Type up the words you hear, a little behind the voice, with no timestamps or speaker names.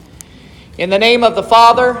In the name of the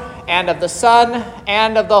Father, and of the Son,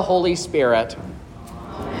 and of the Holy Spirit.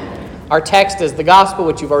 Amen. Our text is the Gospel,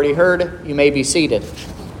 which you've already heard. You may be seated.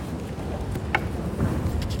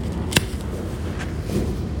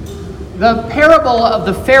 The parable of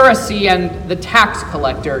the Pharisee and the tax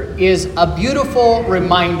collector is a beautiful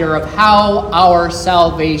reminder of how our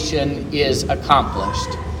salvation is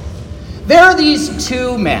accomplished. There are these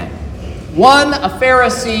two men, one a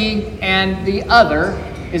Pharisee and the other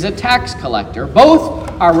is a tax collector. Both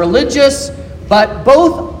are religious, but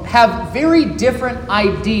both have very different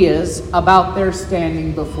ideas about their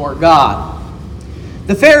standing before God.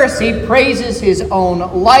 The Pharisee praises his own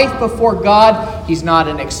life before God. He's not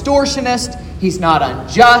an extortionist. He's not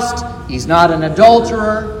unjust. He's not an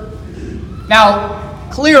adulterer. Now,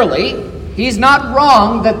 clearly, he's not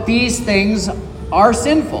wrong that these things are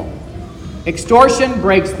sinful. Extortion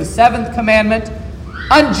breaks the seventh commandment.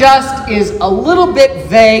 Unjust is a little bit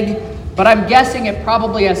vague, but I'm guessing it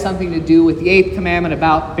probably has something to do with the eighth commandment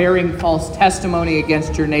about bearing false testimony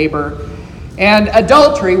against your neighbor. And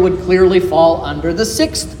adultery would clearly fall under the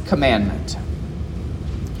sixth commandment.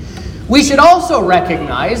 We should also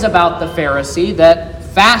recognize about the Pharisee that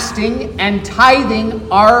fasting and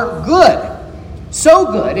tithing are good.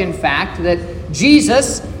 So good, in fact, that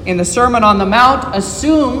Jesus, in the Sermon on the Mount,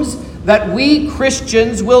 assumes that we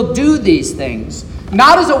Christians will do these things.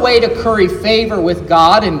 Not as a way to curry favor with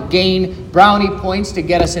God and gain brownie points to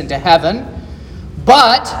get us into heaven,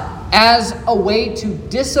 but as a way to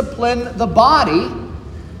discipline the body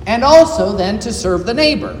and also then to serve the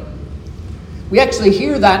neighbor. We actually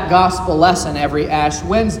hear that gospel lesson every Ash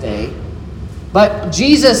Wednesday, but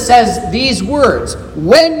Jesus says these words,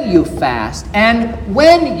 when you fast and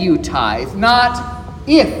when you tithe, not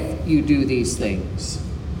if you do these things.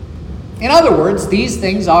 In other words, these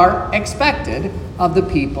things are expected of the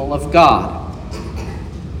people of God.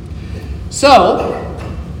 So,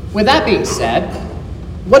 with that being said,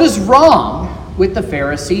 what is wrong with the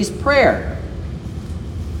Pharisee's prayer?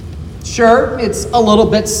 Sure, it's a little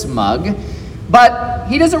bit smug, but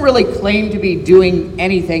he doesn't really claim to be doing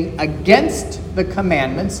anything against the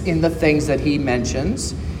commandments in the things that he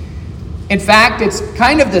mentions. In fact, it's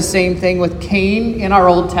kind of the same thing with Cain in our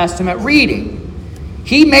Old Testament reading.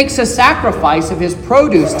 He makes a sacrifice of his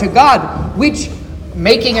produce to God, which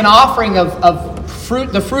making an offering of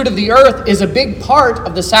fruit, the fruit of the earth, is a big part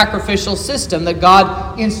of the sacrificial system that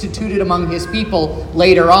God instituted among his people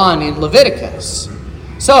later on in Leviticus.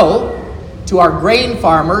 So, to our grain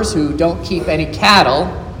farmers who don't keep any cattle,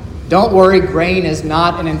 don't worry, grain is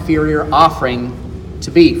not an inferior offering to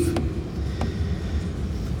beef.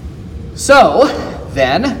 So,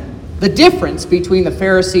 then, the difference between the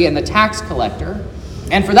Pharisee and the tax collector,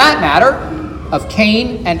 and for that matter, of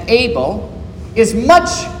Cain and Abel, is much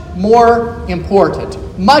more important,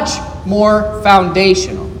 much more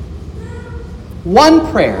foundational. One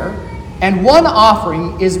prayer and one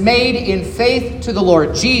offering is made in faith to the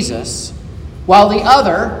Lord Jesus, while the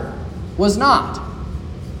other was not.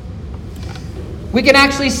 We can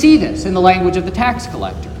actually see this in the language of the tax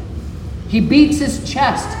collector. He beats his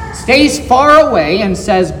chest, stays far away, and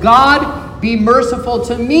says, God, be merciful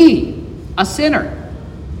to me, a sinner.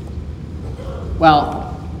 Well,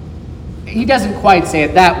 he doesn't quite say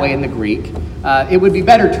it that way in the Greek. It would be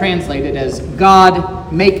better translated as,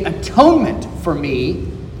 God, make atonement for me,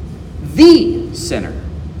 the sinner.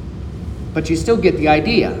 But you still get the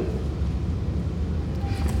idea.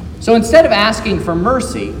 So instead of asking for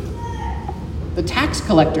mercy, the tax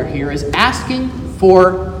collector here is asking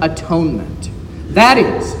for atonement. That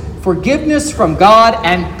is, forgiveness from God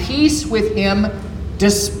and peace with him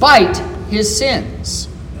despite his sins.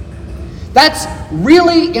 That's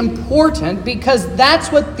really important because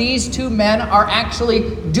that's what these two men are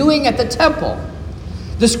actually doing at the temple.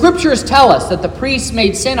 The scriptures tell us that the priests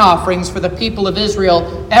made sin offerings for the people of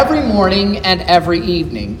Israel every morning and every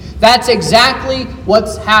evening. That's exactly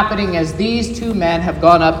what's happening as these two men have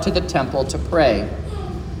gone up to the temple to pray.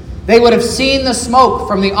 They would have seen the smoke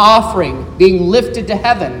from the offering being lifted to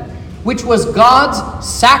heaven, which was God's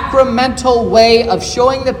sacramental way of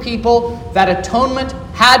showing the people that atonement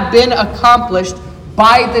had been accomplished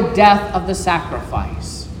by the death of the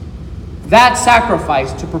sacrifice. That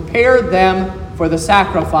sacrifice to prepare them for the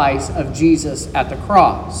sacrifice of Jesus at the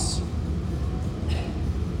cross.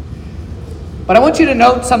 But I want you to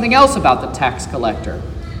note something else about the tax collector.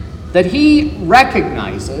 That he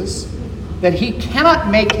recognizes that he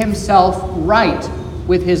cannot make himself right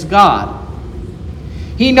with his God.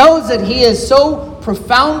 He knows that he is so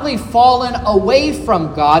profoundly fallen away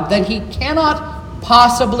from God that he cannot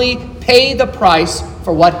possibly pay the price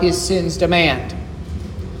for what his sins demand.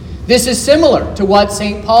 This is similar to what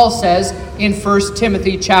St. Paul says in 1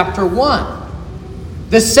 Timothy chapter 1.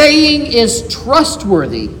 The saying is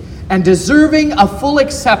trustworthy and deserving of full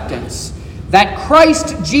acceptance, that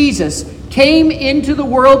Christ Jesus came into the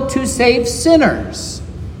world to save sinners,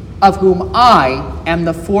 of whom I am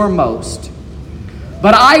the foremost.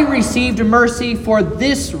 But I received mercy for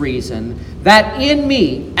this reason, that in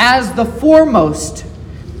me, as the foremost,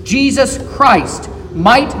 Jesus Christ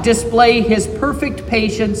might display his perfect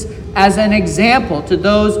patience as an example to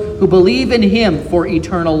those who believe in him for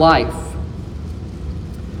eternal life.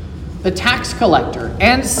 The tax collector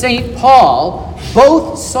and St. Paul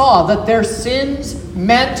both saw that their sins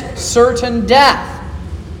meant certain death.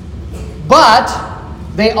 But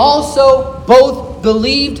they also both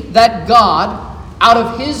believed that God, out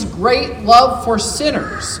of his great love for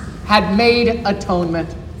sinners, had made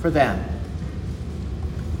atonement for them.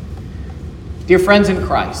 Dear friends in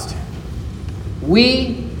Christ,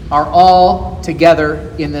 we are all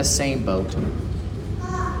together in this same boat.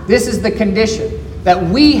 This is the condition that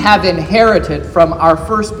we have inherited from our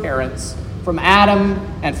first parents, from Adam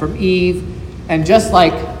and from Eve, and just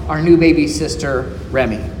like our new baby sister,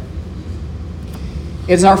 Remy.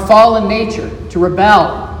 It is our fallen nature to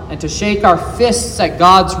rebel and to shake our fists at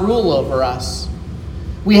God's rule over us.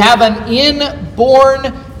 We have an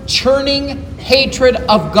inborn, churning hatred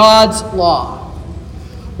of God's law.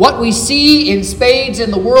 What we see in spades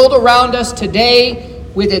in the world around us today,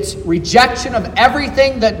 with its rejection of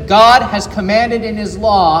everything that God has commanded in his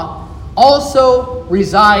law, also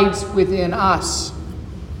resides within us.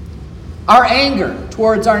 Our anger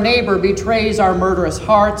towards our neighbor betrays our murderous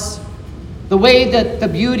hearts. The way that the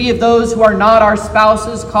beauty of those who are not our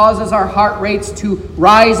spouses causes our heart rates to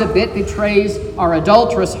rise a bit betrays our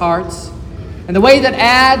adulterous hearts. And the way that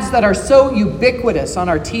ads that are so ubiquitous on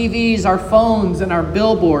our TVs, our phones, and our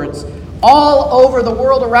billboards, all over the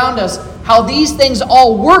world around us, how these things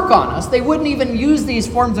all work on us. They wouldn't even use these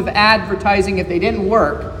forms of advertising if they didn't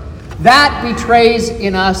work. That betrays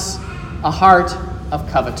in us a heart of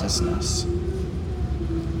covetousness.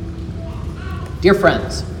 Dear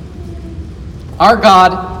friends, our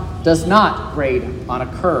God does not grade on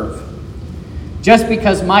a curve. Just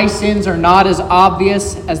because my sins are not as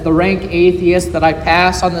obvious as the rank atheist that I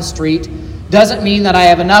pass on the street doesn't mean that I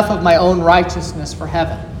have enough of my own righteousness for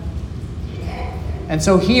heaven. And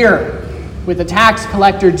so here, with the tax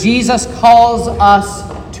collector, Jesus calls us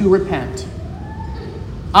to repent.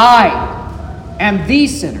 I am the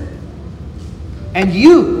sinner, and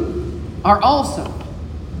you are also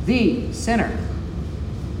the sinner.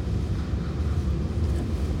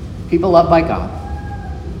 People loved by God,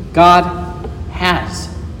 God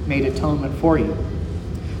has made atonement for you.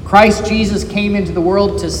 Christ Jesus came into the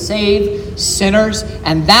world to save sinners,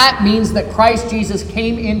 and that means that Christ Jesus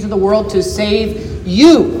came into the world to save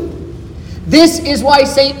you. This is why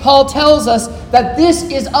St. Paul tells us that this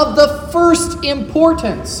is of the first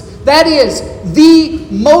importance. That is the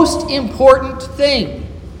most important thing.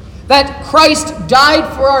 That Christ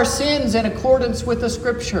died for our sins in accordance with the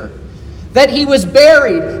Scripture. That he was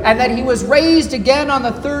buried and that he was raised again on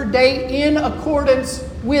the third day in accordance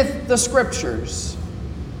with the Scriptures.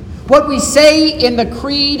 What we say in the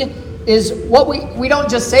Creed is what we don't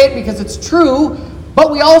just say it because it's true, but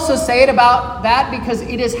we also say it about that because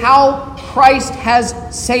it is how Christ has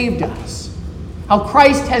saved us. How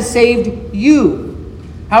Christ has saved you.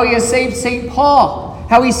 How he has saved St. Paul.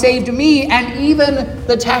 How he saved me and even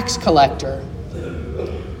the tax collector.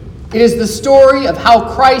 It is the story of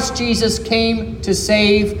how Christ Jesus came to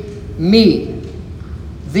save me,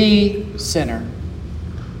 the sinner.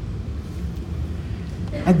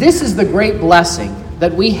 And this is the great blessing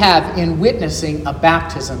that we have in witnessing a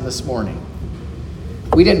baptism this morning.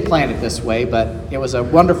 We didn't plan it this way, but it was a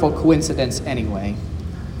wonderful coincidence anyway.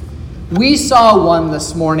 We saw one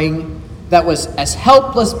this morning that was as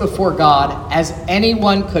helpless before God as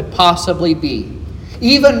anyone could possibly be.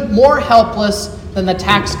 Even more helpless than the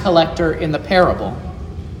tax collector in the parable.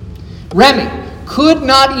 Remy could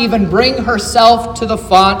not even bring herself to the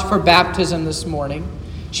font for baptism this morning.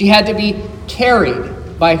 She had to be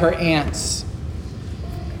carried by her aunts.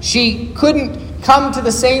 She couldn't come to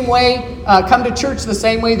church the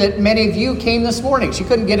same way that many of you came this morning. She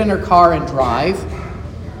couldn't get in her car and drive.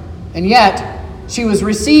 And yet, she was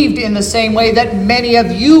received in the same way that many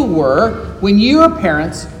of you were when your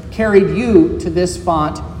parents carried you to this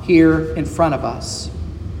font here in front of us.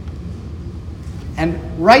 And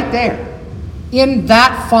right there, in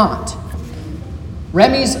that font,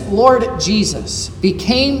 Remy's Lord Jesus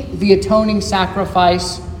became the atoning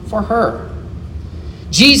sacrifice for her.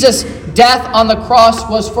 Jesus' death on the cross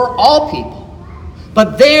was for all people,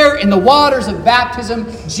 But there in the waters of baptism,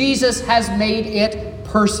 Jesus has made it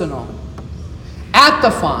personal. At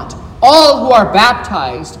the font, all who are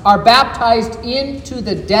baptized into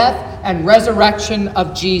the death and resurrection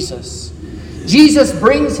of Jesus. Jesus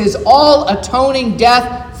brings his all-atoning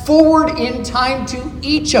death forward in time to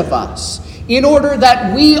each of us, in order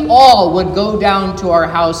that we all would go down to our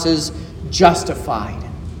houses justified.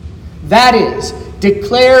 That is,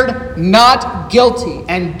 declared not guilty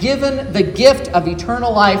and given the gift of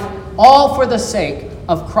eternal life, all for the sake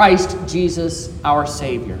of Christ Jesus our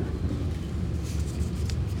Savior.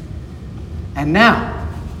 And now,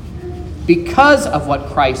 because of what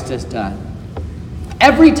Christ has done,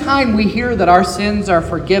 every time we hear that our sins are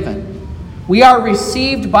forgiven, we are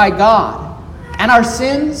received by God, and our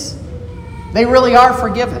sins, they really are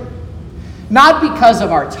forgiven. Not because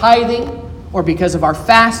of our tithing, or because of our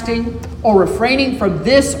fasting, or refraining from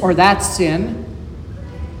this or that sin,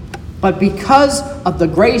 but because of the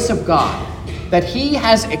grace of God that he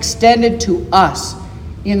has extended to us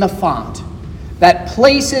in the font, that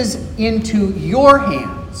places into your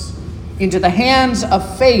hands, into the hands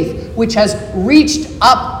of faith, which has reached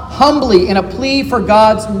up humbly in a plea for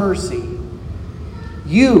God's mercy.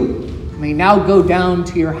 You may now go down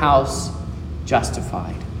to your house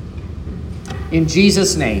justified. In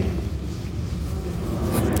Jesus' name.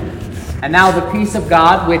 And now the peace of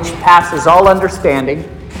God, which passes all understanding,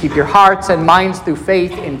 keep your hearts and minds through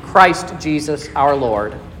faith in Christ Jesus our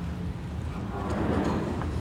Lord.